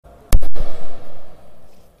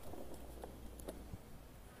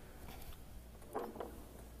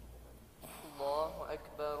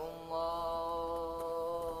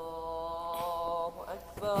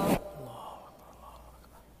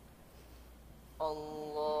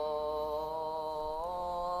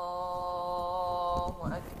الله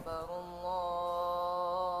أكبر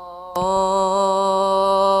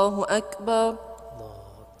الله أكبر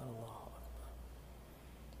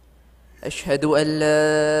أشهد أن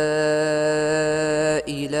لا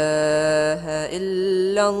إله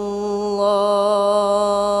إلا الله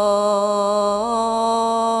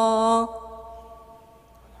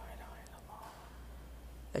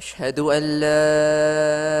أشهد أن لا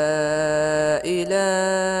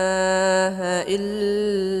إله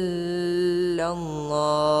إلا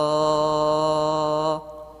الله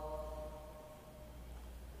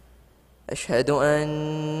أشهد أن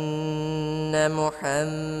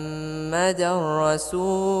محمدًا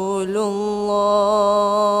رسول الله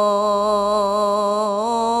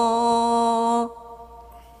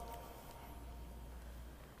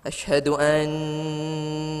أشهد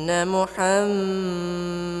أن محمدًا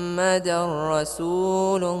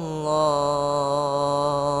رسول الله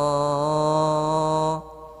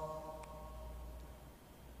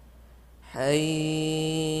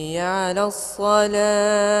حي على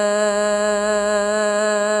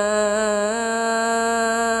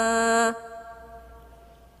الصلاة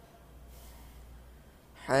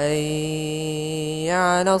حي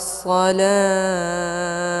على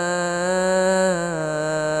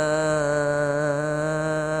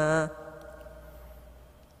الصلاة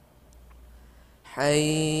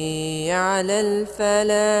حي على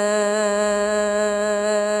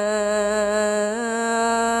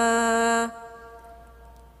الفلاح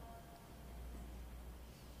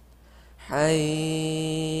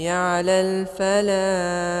حي على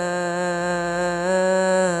الفلاح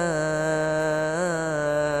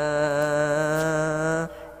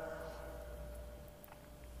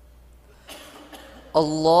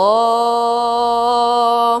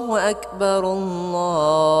الله أكبر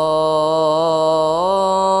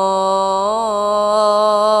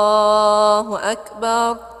الله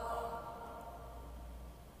أكبر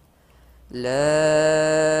لا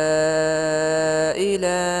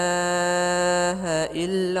إله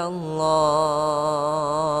إلا الله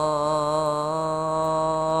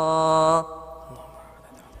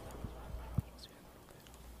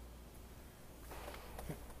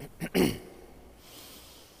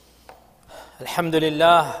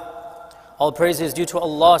Alhamdulillah, all praise is due to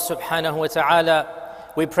Allah subhanahu wa ta'ala.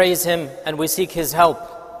 We praise Him and we seek His help.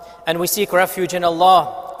 And we seek refuge in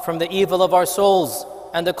Allah from the evil of our souls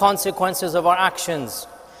and the consequences of our actions.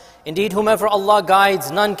 Indeed, whomever Allah guides,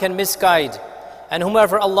 none can misguide. And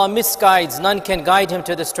whomever Allah misguides, none can guide him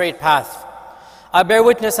to the straight path. I bear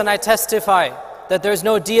witness and I testify that there is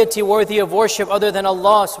no deity worthy of worship other than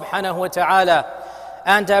Allah subhanahu wa ta'ala.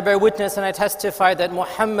 And I bear witness and I testify that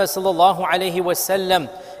Muhammad sallallahu alayhi wasallam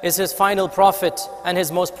is His final prophet and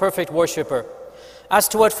His most perfect worshipper. As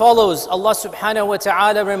to what follows, Allah subhanahu wa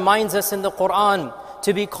ta'ala reminds us in the Quran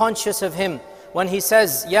to be conscious of Him when He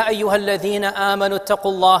says, Ya ayyuhalladhina amanu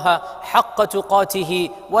taqullaha haqqa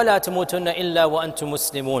tuqatihi wa la tamutunna illa wa antum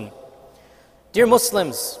muslimun. Dear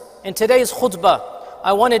Muslims, in today's khutbah,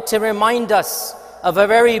 I wanted to remind us of a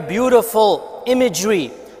very beautiful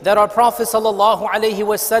imagery that our Prophet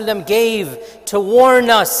ﷺ gave to warn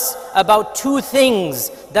us about two things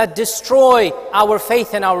that destroy our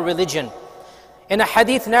faith and our religion. In a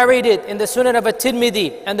hadith narrated in the Sunan of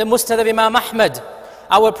At-Tirmidhi and the Musnad of Imam Ahmad,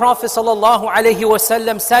 our Prophet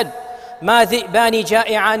ﷺ said, مَا ذِئْبَانِ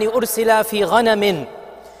جَائِعَانِ أُرْسِلَا فِي غَنَمٍ.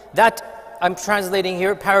 That, I'm translating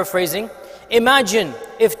here, paraphrasing. Imagine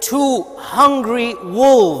if two hungry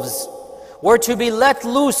wolves were to be let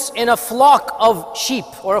loose in a flock of sheep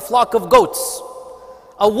or a flock of goats.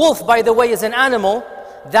 A wolf, by the way, is an animal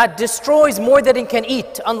that destroys more than it can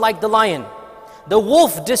eat, unlike the lion. The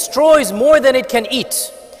wolf destroys more than it can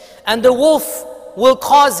eat. And the wolf will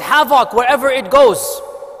cause havoc wherever it goes.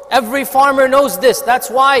 Every farmer knows this. That's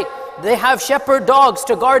why they have shepherd dogs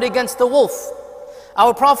to guard against the wolf.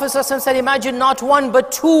 Our Prophet ﷺ said, imagine not one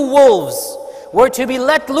but two wolves were to be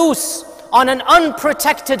let loose on an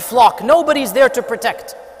unprotected flock. Nobody's there to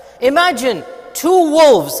protect. Imagine two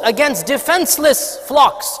wolves against defenseless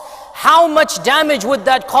flocks. How much damage would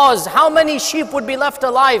that cause? How many sheep would be left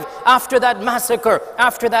alive after that massacre,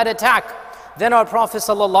 after that attack? Then our Prophet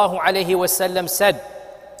ﷺ said,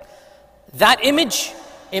 that image,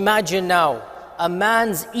 imagine now a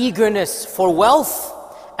man's eagerness for wealth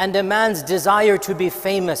and a man's desire to be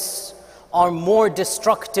famous are more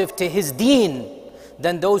destructive to his deen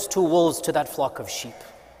than those two wolves to that flock of sheep.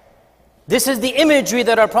 This is the imagery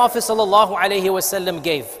that our Prophet ﷺ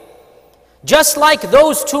gave. Just like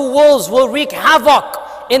those two wolves will wreak havoc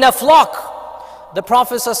in a flock, the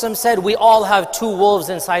Prophet ﷺ said, we all have two wolves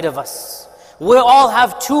inside of us. We all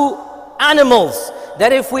have two animals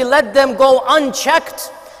that if we let them go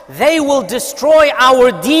unchecked, they will destroy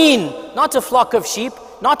our deen. Not a flock of sheep,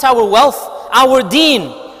 not our wealth, our deen.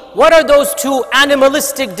 What are those two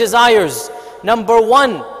animalistic desires? Number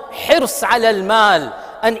one, hirs ala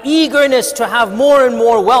al-mal, an eagerness to have more and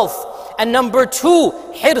more wealth. And number two,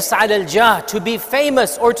 hirs ala al-jah, to be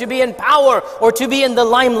famous or to be in power or to be in the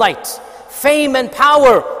limelight. Fame and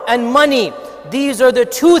power and money, these are the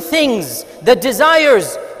two things, the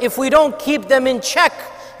desires. If we don't keep them in check,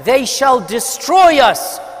 they shall destroy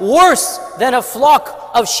us worse than a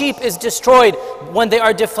flock of sheep is destroyed when they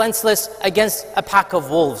are defenseless against a pack of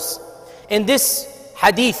wolves. In this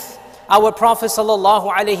hadith, our Prophet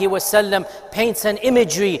ﷺ paints an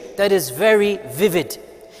imagery that is very vivid.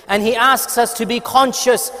 And he asks us to be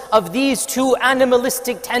conscious of these two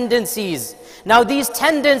animalistic tendencies. Now these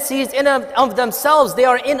tendencies in of themselves, they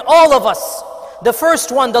are in all of us. The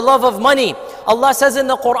first one, the love of money. Allah says in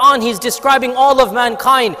the Quran, He's describing all of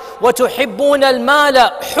mankind. وَتُحِبُّونَ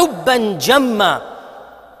الْمَالَ حُبًّا جَمًّا.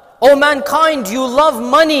 O mankind, you love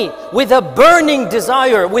money with a burning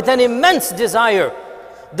desire, with an immense desire.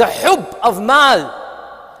 The hubb of mal,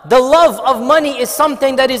 the love of money is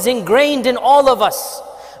something that is ingrained in all of us.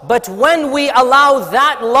 But when we allow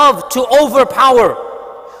that love to overpower,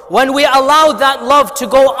 when we allow that love to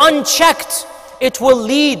go unchecked, it will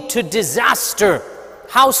lead to disaster.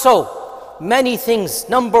 How so? Many things.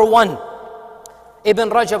 Number one, Ibn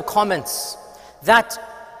Rajab comments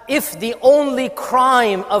that if the only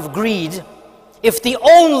crime of greed, if the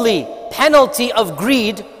only penalty of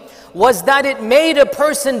greed was that it made a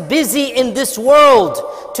person busy in this world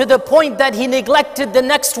to the point that he neglected the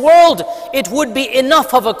next world, it would be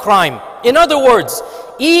enough of a crime. In other words,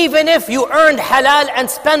 even if you earned halal and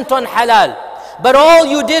spent on halal, but all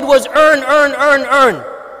you did was earn.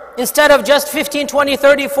 Instead of just 15, 20,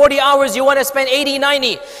 30, 40 hours, you want to spend 80,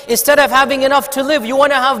 90. Instead of having enough to live, you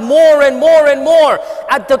want to have more and more and more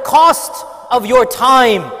at the cost of your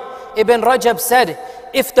time. Ibn Rajab said,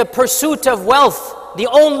 if the pursuit of wealth, the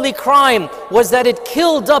only crime was that it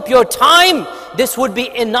killed up your time, this would be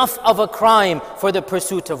enough of a crime for the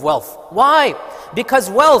pursuit of wealth. Why? Because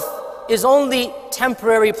wealth is only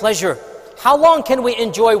temporary pleasure. How long can we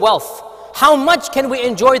enjoy wealth? How much can we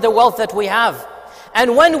enjoy the wealth that we have?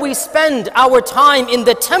 And when we spend our time in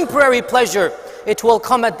the temporary pleasure, it will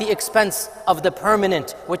come at the expense of the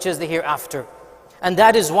permanent, which is the hereafter. And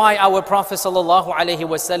that is why our Prophet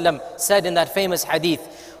ﷺ said in that famous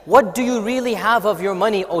hadith, what do you really have of your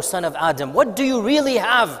money, O son of Adam? What do you really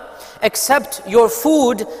have except your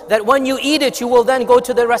food that when you eat it, you will then go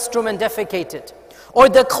to the restroom and defecate it? Or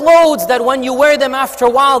the clothes that when you wear them after a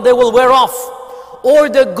while, they will wear off? Or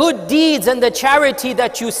the good deeds and the charity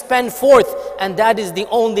that you spend forth, and that is the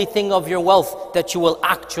only thing of your wealth that you will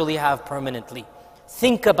actually have permanently.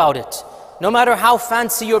 Think about it. No matter how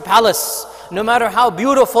fancy your palace, no matter how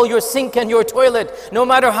beautiful your sink and your toilet, no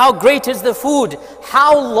matter how great is the food,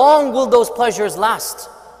 how long will those pleasures last?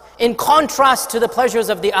 In contrast to the pleasures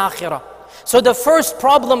of the akhirah. So the first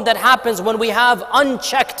problem that happens when we have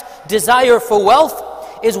unchecked desire for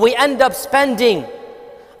wealth is we end up spending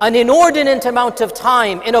an inordinate amount of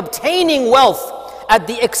time in obtaining wealth at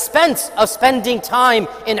the expense of spending time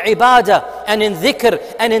in ibadah and in dhikr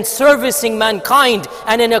and in servicing mankind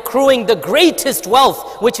and in accruing the greatest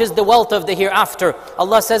wealth, which is the wealth of the hereafter.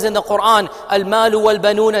 Allah says in the Quran, Al-malu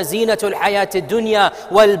wal-banuna zinatul hayati dunya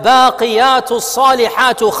wal-baqiyatu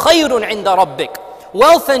salihatu khayrun inda rabbik.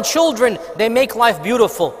 Wealth and children, they make life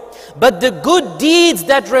beautiful. But the good deeds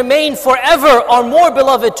that remain forever are more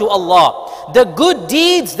beloved to Allah. The good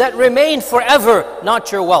deeds that remain forever, not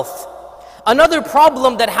your wealth. Another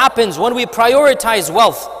problem that happens when we prioritize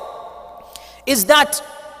wealth is that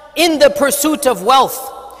in the pursuit of wealth,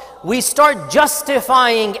 we start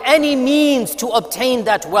justifying any means to obtain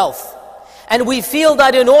that wealth. And we feel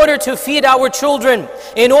that in order to feed our children,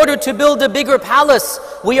 in order to build a bigger palace,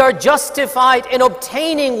 we are justified in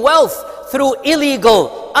obtaining wealth through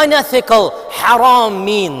illegal, unethical, haram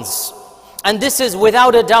means. And this is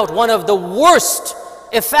without a doubt one of the worst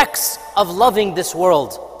effects of loving this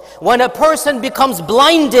world. When a person becomes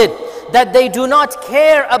blinded that they do not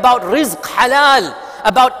care about rizq halal,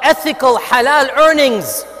 about ethical halal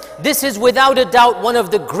earnings, this is without a doubt one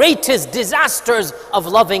of the greatest disasters of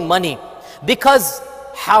loving money. Because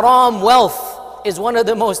haram wealth is one of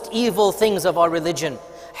the most evil things of our religion.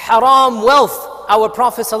 Haram wealth, our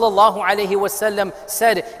Prophet ﷺ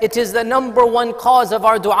said, it is the number one cause of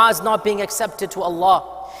our du'as not being accepted to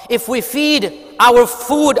Allah. If we feed our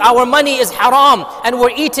food, our money is haram, and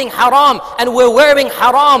we're eating haram, and we're wearing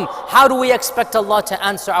haram, how do we expect Allah to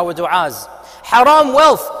answer our du'as? Haram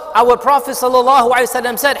wealth our Prophet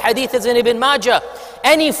ﷺ said, hadith is in Ibn Majah,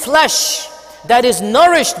 any flesh that is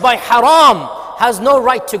nourished by haram has no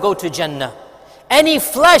right to go to Jannah. Any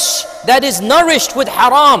flesh that is nourished with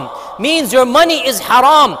haram means your money is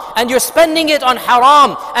haram and you're spending it on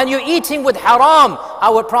haram and you're eating with haram.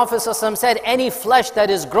 Our Prophet ﷺ said, any flesh that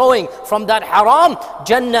is growing from that haram,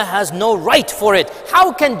 Jannah has no right for it.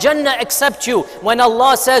 How can Jannah accept you when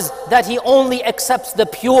Allah says that He only accepts the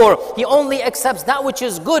pure, He only accepts that which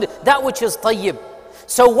is good, that which is tayyib?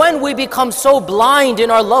 So when we become so blind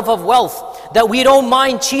in our love of wealth that we don't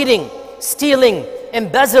mind cheating, stealing,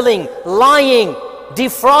 embezzling, lying,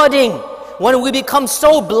 defrauding, when we become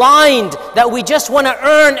so blind that we just want to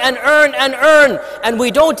earn and earn and earn, and we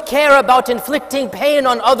don't care about inflicting pain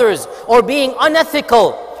on others or being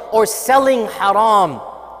unethical or selling haram,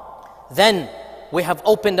 then we have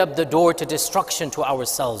opened up the door to destruction to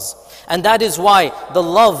ourselves. And that is why the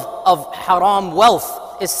love of haram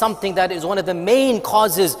wealth is something that is one of the main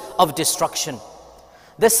causes of destruction.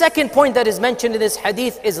 The second point that is mentioned in this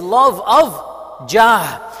hadith is love of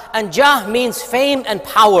jah. And jah means fame and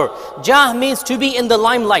power. Jah means to be in the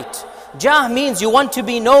limelight. Jah means you want to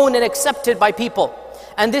be known and accepted by people.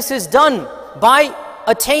 And this is done by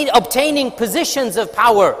obtaining positions of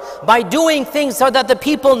power, by doing things so that the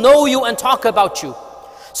people know you and talk about you.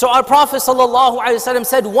 So our Prophet ﷺ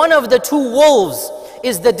said, one of the two wolves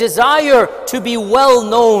is the desire to be well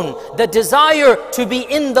known, the desire to be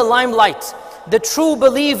in the limelight. The true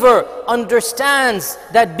believer understands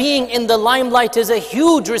that being in the limelight is a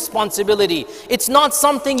huge responsibility. It's not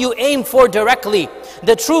something you aim for directly.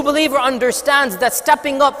 The true believer understands that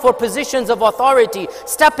stepping up for positions of authority,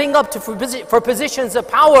 stepping up for positions of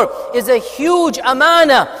power is a huge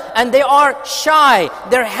amana, and they are shy,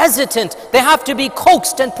 they're hesitant, they have to be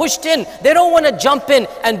coaxed and pushed in. They don't want to jump in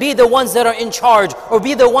and be the ones that are in charge or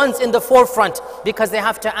be the ones in the forefront because they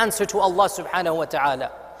have to answer to Allah subhanahu wa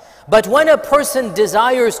ta'ala. But when a person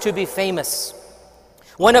desires to be famous,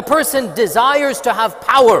 when a person desires to have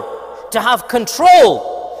power, to have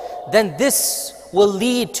control, then this will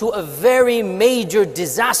lead to a very major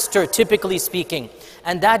disaster, typically speaking.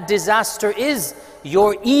 And that disaster is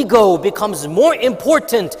your ego becomes more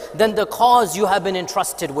important than the cause you have been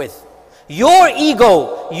entrusted with. Your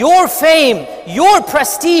ego, your fame, your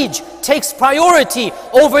prestige takes priority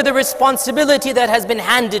over the responsibility that has been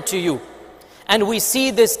handed to you. And we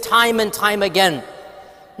see this time and time again,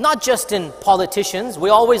 not just in politicians. We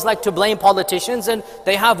always like to blame politicians, and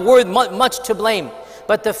they have much to blame.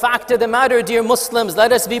 But the fact of the matter, dear Muslims,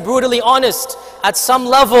 let us be brutally honest. At some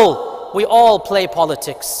level, we all play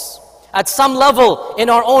politics. At some level, in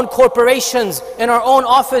our own corporations, in our own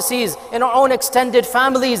offices, in our own extended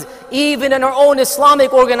families, even in our own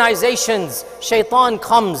Islamic organizations, shaitan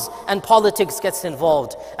comes and politics gets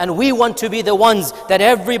involved. And we want to be the ones that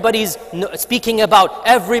everybody's speaking about,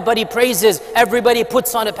 everybody praises, everybody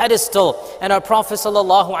puts on a pedestal. And our Prophet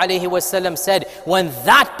ﷺ said, when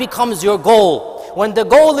that becomes your goal, when the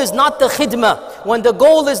goal is not the khidmah, when the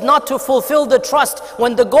goal is not to fulfill the trust,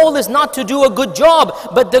 when the goal is not to do a good job,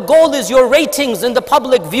 but the goal is your ratings in the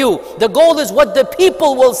public view, the goal is what the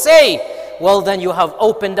people will say, well then you have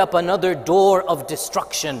opened up another door of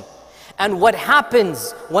destruction. And what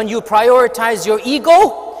happens when you prioritize your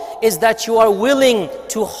ego is that you are willing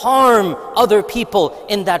to harm other people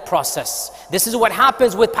in that process. This is what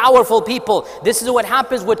happens with powerful people. This is what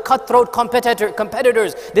happens with cutthroat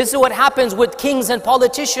competitors. This is what happens with kings and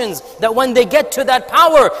politicians, that when they get to that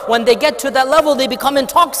power, when they get to that level, they become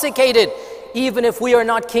intoxicated. Even if we are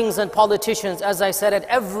not kings and politicians, as I said, at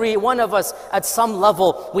every one of us, at some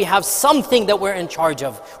level, we have something that we're in charge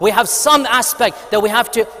of. We have some aspect that we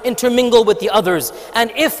have to intermingle with the others.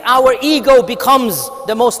 And if our ego becomes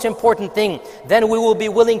the most important thing, then we will be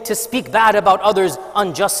willing to speak bad about others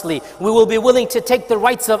unjustly. We will be willing to take the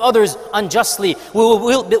rights of others unjustly. We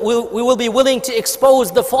will be willing to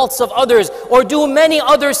expose the faults of others or do many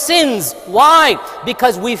other sins. Why?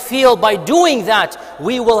 Because we feel by doing that,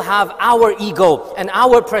 we will have our ego and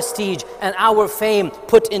our prestige and our fame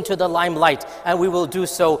put into the limelight, and we will do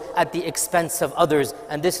so at the expense of others.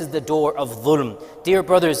 And this is the door of dhulm. Dear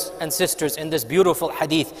brothers and sisters, in this beautiful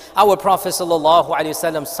hadith, our Prophet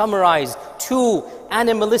ﷺ summarized two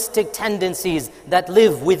animalistic tendencies that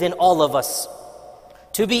live within all of us: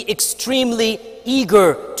 to be extremely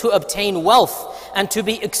eager to obtain wealth and to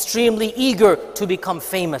be extremely eager to become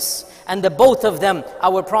famous. And the both of them,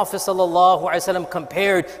 our Prophet ﷺ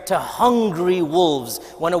compared to hungry wolves.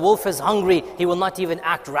 When a wolf is hungry, he will not even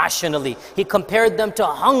act rationally. He compared them to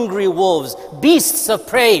hungry wolves, beasts of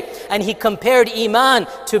prey. And he compared Iman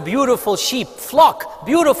to beautiful sheep, flock,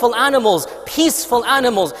 beautiful animals, peaceful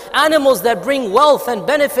animals, animals that bring wealth and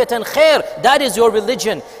benefit and khair. That is your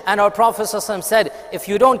religion. And our Prophet ﷺ said, if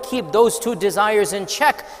you don't keep those two desires in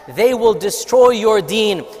check, they will destroy your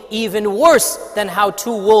deen even worse than how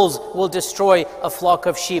two wolves will destroy a flock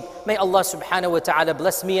of sheep. May Allah subhanahu wa ta'ala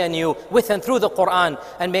bless me and you with and through the Quran,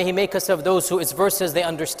 and may He make us of those who its verses they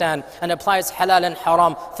understand and applies halal and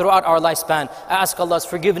haram throughout our lifespan. I ask Allah's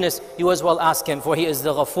forgiveness. You as well ask Him, for He is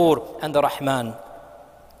the Ghafoor and the Rahman.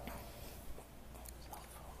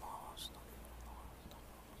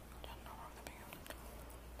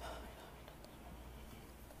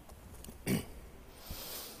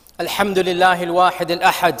 الحمد لله الواحد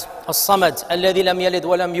الأحد الصمد الذي لم يلد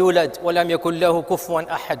ولم يولد ولم يكن له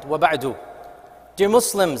كفوا أحد وبعد. Dear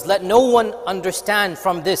Muslims, let no one understand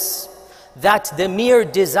from this that the mere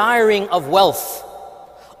desiring of wealth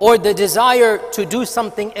or the desire to do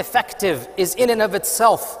something effective is in and of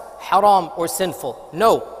itself haram or sinful.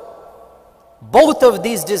 No. Both of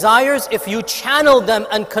these desires, if you channel them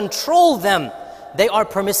and control them, they are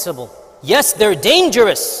permissible. Yes, they're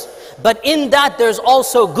dangerous, but in that there's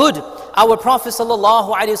also good. Our Prophet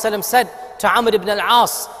ﷺ said to Amr ibn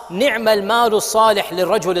al-As, نِعْمَ الْمَالُ الصَّالِحِ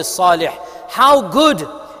لِلرَّجُلِ الصَّالِحِ. How good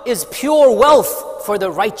is pure wealth for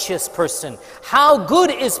the righteous person. How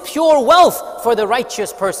good is pure wealth for the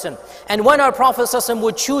righteous person. And when our Prophet ﷺ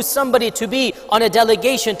would choose somebody to be on a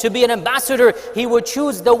delegation, to be an ambassador, he would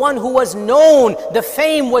choose the one who was known. The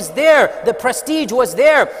fame was there, the prestige was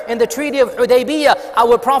there. In the Treaty of Hudaybiyah,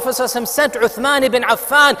 our Prophet ﷺ sent Uthman ibn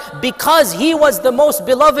Affan because he was the most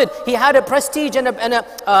beloved. He had a prestige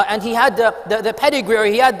and he had the pedigree, or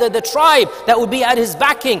he had the tribe that would be at his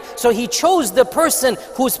backing. So he chose the person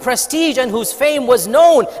whose prestige and whose fame was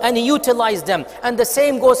known, and he utilized them. And the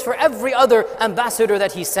same goes for every other ambassador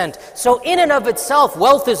that he sent. So in and of itself,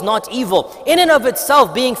 wealth is not evil. In and of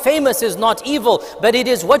itself, being famous is not evil, but it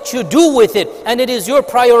is what you do with it, and it is your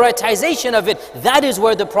prioritization of it. That is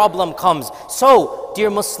where the problem comes. So, dear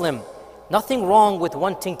Muslim, nothing wrong with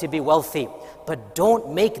wanting to be wealthy, but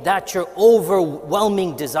don't make that your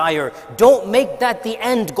overwhelming desire. Don't make that the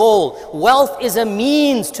end goal. Wealth is a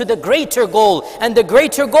means to the greater goal. And the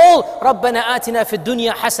greater goal, رَبَّنَا آتِنَا فِي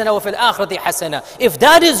الدُّنْيَا حَسَنَةً وَفِي الْآخِرَةِ حَسَنَةً. If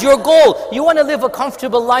that is your goal, you want to live a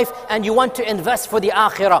comfortable life and you want to invest for the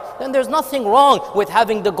akhirah, then there's nothing wrong with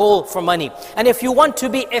having the goal for money. And if you want to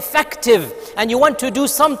be effective and you want to do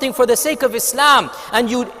something for the sake of Islam, and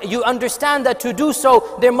you understand that to do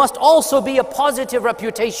so, there must also be a positive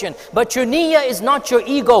reputation. But your niyyah is not your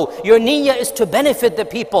ego, your niyyah is to benefit the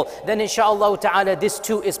people, then inshaAllah ta'ala this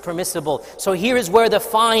too is permissible. So here is where the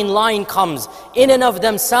fine line comes. In and of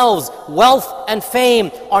themselves, wealth and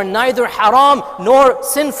fame are neither haram nor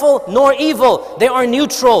sinful nor evil. They are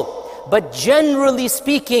neutral. But generally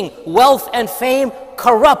speaking, wealth and fame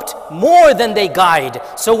corrupt more than they guide.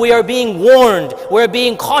 So we are being warned, we're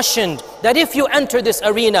being cautioned that if you enter this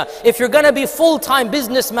arena, if you're going to be full-time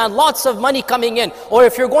businessman, lots of money coming in, or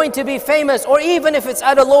if you're going to be famous, or even if it's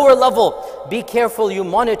at a lower level, be careful you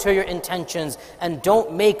monitor your intentions and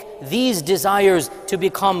don't make these desires to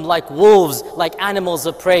become like wolves, like animals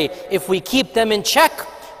of prey. If we keep them in check,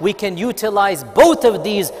 we can utilize both of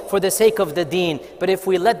these for the sake of the deen. But if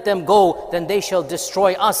we let them go, then they shall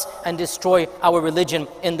destroy us and destroy our religion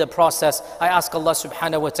in the process. I ask Allah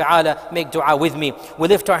subhanahu wa ta'ala, make dua with me. We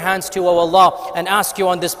lift our hands to you, O Allah, and ask you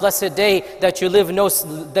on this blessed day that you leave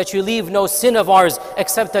no sin of ours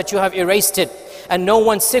except that you have erased it. And no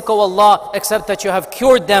one sick, O Allah, except that you have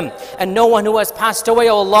cured them. And no one who has passed away,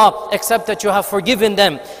 O Allah, except that you have forgiven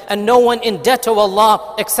them. And no one in debt, O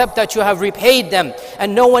Allah, except that you have repaid them.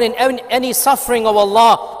 And no one in any suffering, O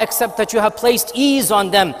Allah, except that you have placed ease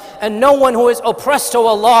on them. And no one who is oppressed, O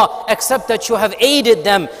Allah, except that you have aided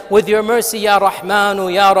them with your mercy, Ya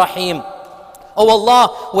Rahmanu, Ya Rahim. O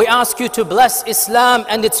Allah, we ask you to bless Islam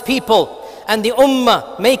and its people and the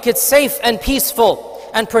Ummah, make it safe and peaceful,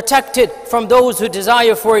 and protect it from those who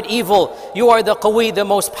desire for it evil. You are the Qawi, the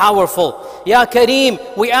most powerful. Ya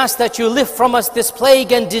Kareem, we ask that you lift from us this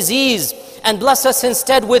plague and disease, and bless us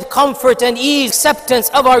instead with comfort and ease, acceptance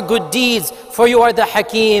of our good deeds. for you are the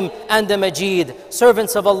Hakim and the Majid.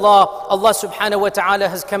 Servants of Allah, Allah subhanahu wa ta'ala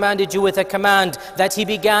has commanded you with a command that He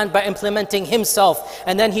began by implementing Himself,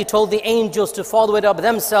 and then He told the angels to follow it up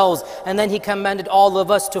themselves, and then He commanded all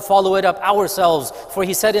of us to follow it up ourselves. For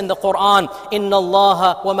He said in the Quran, إِنَّ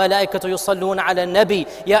اللَّهَ وَمَلَائِكَةُ يُصَلُّونَ عَلَى النَّبِيِّ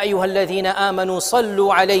يَا أَيُّهَا الَّذِينَ آمَنُوا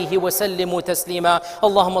صَلُّوا عَلَيْهِ وَسَلِّمُوا تَسْلِيمًا.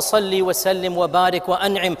 اللهم صل وسلم وبارك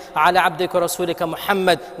وأنعم على عبدك ورسولك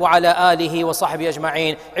محمد وعلى آله وصحبه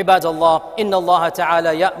أجمعين. عباد الله، إن الله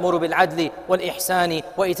تعالى يأمر بالعدل والإحسان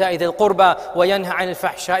وإيتاء ذي القربى وينهى عن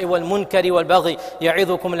الفحشاء والمنكر والبغي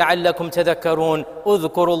يعظكم لعلكم تذكرون.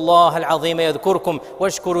 اذكروا الله العظيم يذكركم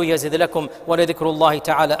واشكروا يزد لكم ولذكر الله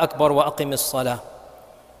تعالى أكبر. وأقم الصلاة.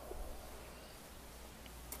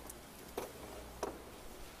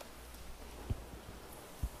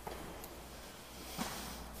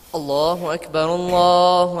 الله أكبر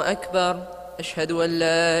الله أكبر، أشهد أن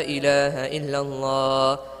لا إله إلا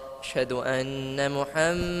الله، أشهد أن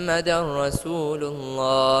محمدا رسول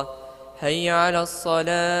الله. حي على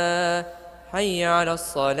الصلاة حي على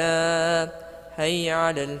الصلاة حي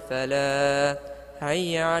على الفلاح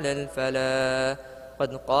حي على الفلاح.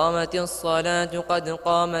 قد قامت الصلاة قد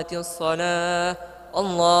قامت الصلاة.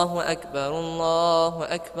 الله أكبر الله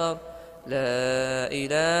أكبر، لا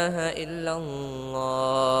إله إلا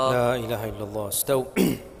الله. لا إله إلا الله. استو.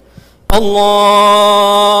 الله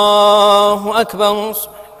أكبر.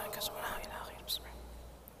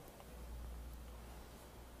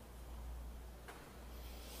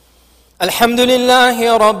 الحمد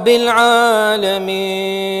لله رب العالمين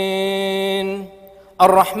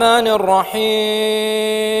الرحمن الرحيم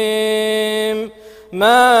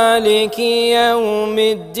مالك يوم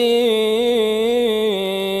الدين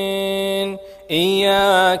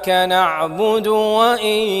إياك نعبد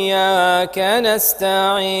وإياك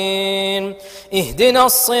نستعين اهدنا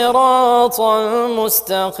الصراط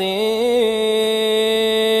المستقيم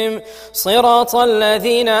صراط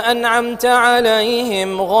الذين أنعمت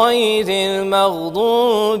عليهم غير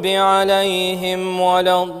المغضوب عليهم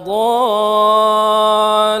ولا الضالين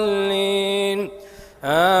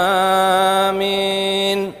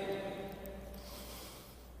آمين.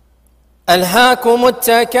 ألهاكم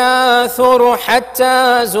التكاثر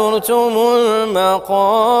حتى زرتم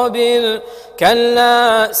المقابر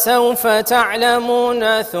كلا سوف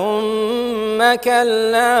تعلمون ثم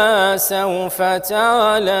كلا سوف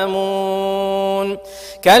تعلمون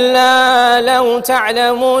كلا لو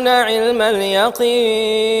تعلمون علم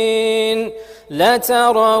اليقين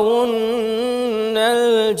لترون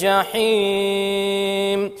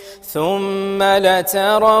الجحيم ثم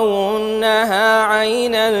لترونها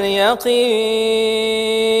عين اليقين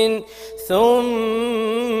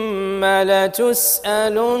ثم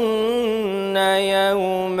لتسألن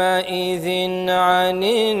يومئذ عن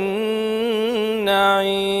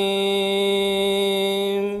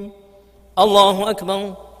النعيم. الله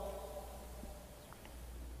أكبر.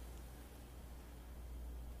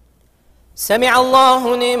 سمع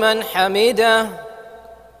الله لمن حمده.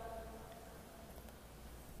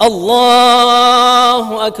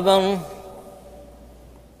 الله أكبر.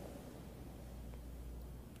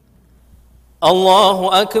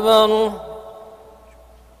 الله أكبر.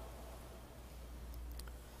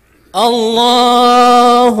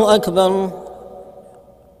 الله أكبر.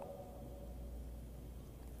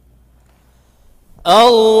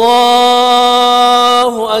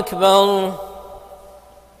 الله أكبر.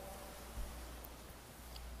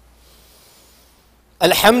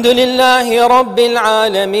 الحمد لله رب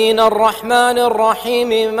العالمين الرحمن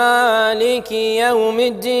الرحيم مالك يوم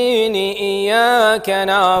الدين إياك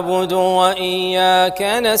نعبد وإياك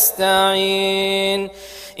نستعين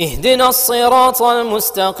اهدنا الصراط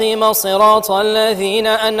المستقيم صراط الذين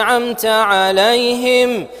أنعمت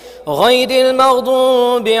عليهم غير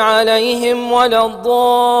المغضوب عليهم ولا الضالين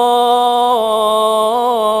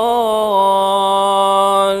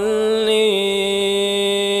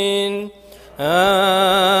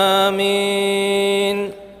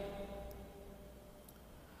آمين.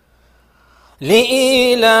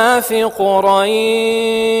 لإيلاف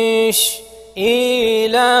قريش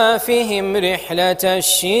إيلافهم رحلة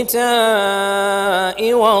الشتاء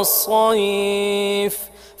والصيف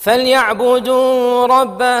فليعبدوا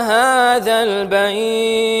رب هذا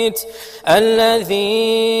البيت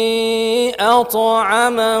الذي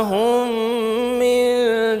أطعمهم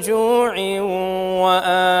من جوع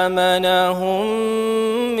وآمنهم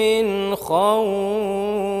من خوف.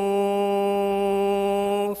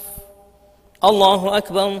 الله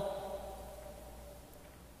أكبر.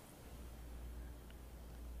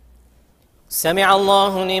 سمع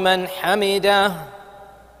الله لمن حمده.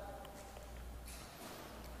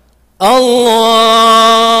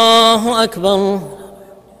 الله أكبر.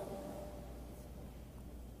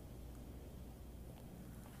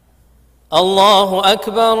 الله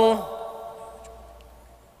أكبر.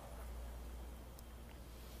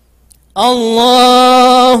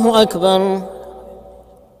 الله أكبر.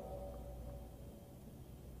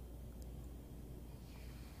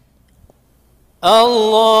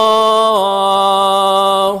 الله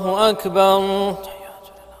أكبر.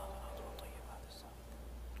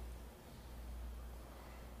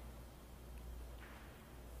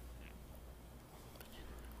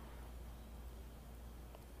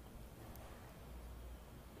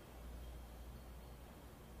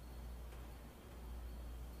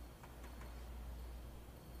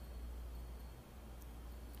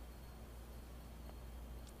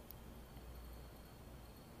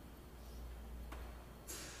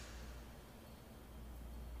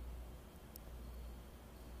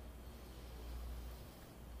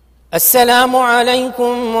 السلام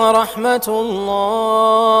عليكم ورحمة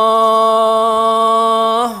الله.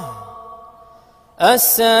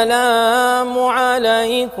 السلام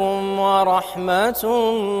عليكم ورحمة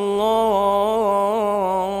الله.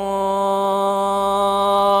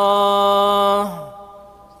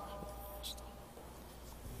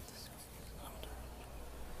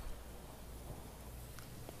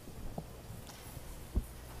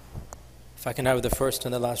 If I can have the first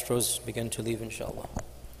and the last rows begin to leave, inshallah.